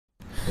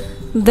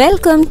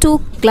Welcome to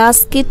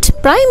Claskit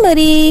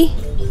Primary.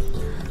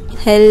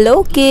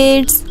 Hello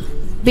kids,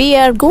 we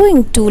are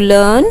going to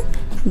learn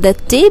the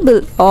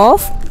table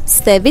of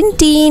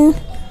 17.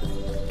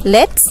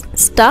 Let's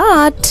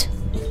start.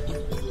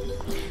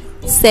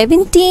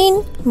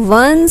 17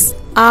 ones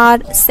are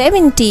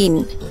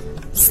 17.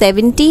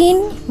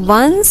 17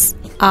 ones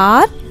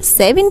are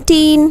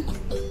 17.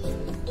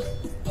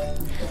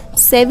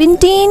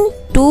 17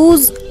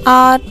 twos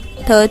are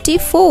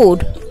 34.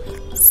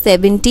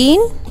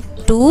 17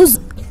 twos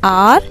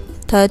are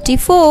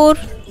 34.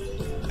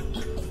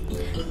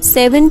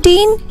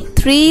 17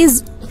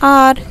 threes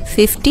are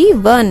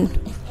 51.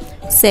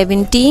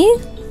 17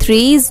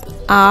 threes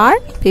are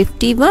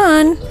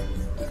 51.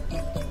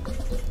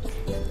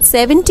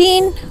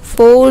 17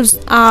 fours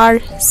are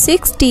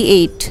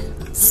 68.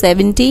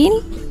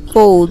 17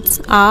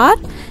 fours are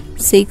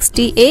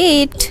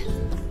 68.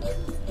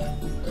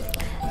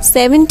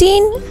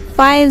 17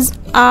 fives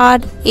are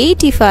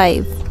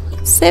 85.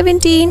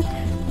 17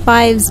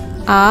 fives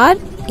are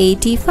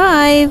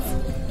 85.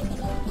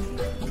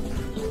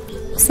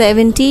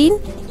 17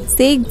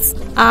 six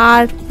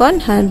are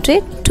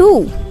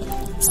 102.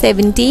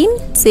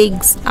 17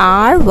 six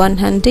are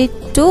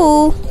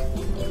 102.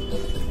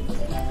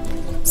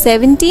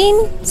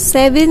 17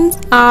 sevens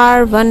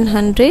are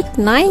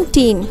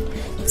 119.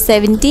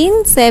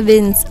 17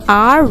 sevens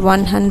are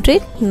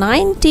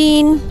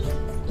 119.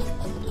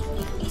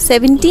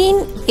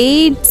 17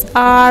 eights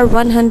are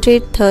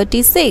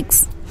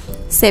 136.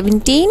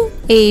 17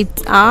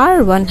 eights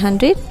are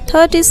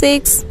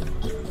 136.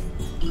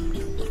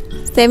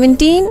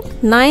 17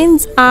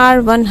 nines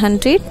are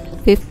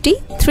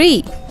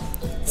 153.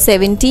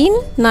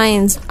 17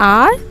 nines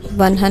are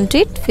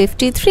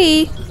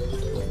 153.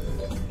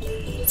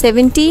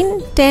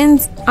 17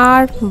 tens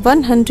are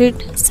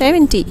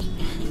 170.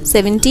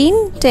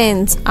 17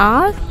 tens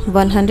are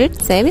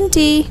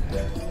 170.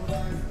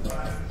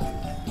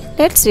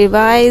 Let's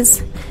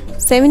revise.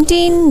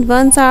 17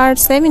 ones are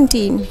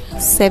 17.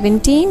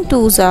 17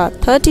 twos are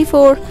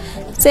 34.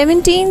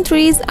 17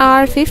 threes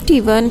are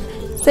 51.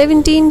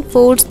 17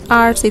 fours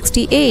are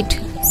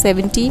 68.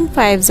 17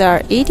 fives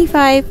are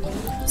 85.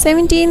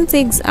 17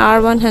 sixes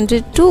are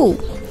 102.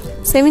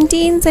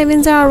 17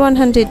 sevens are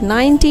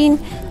 119.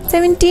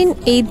 17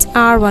 eights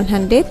are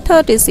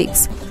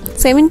 136.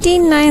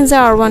 17 nines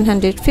are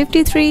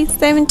 153.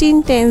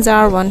 17 tens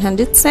are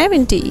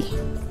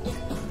 170.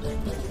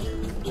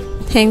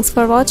 Thanks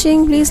for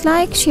watching. Please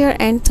like, share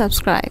and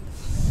subscribe.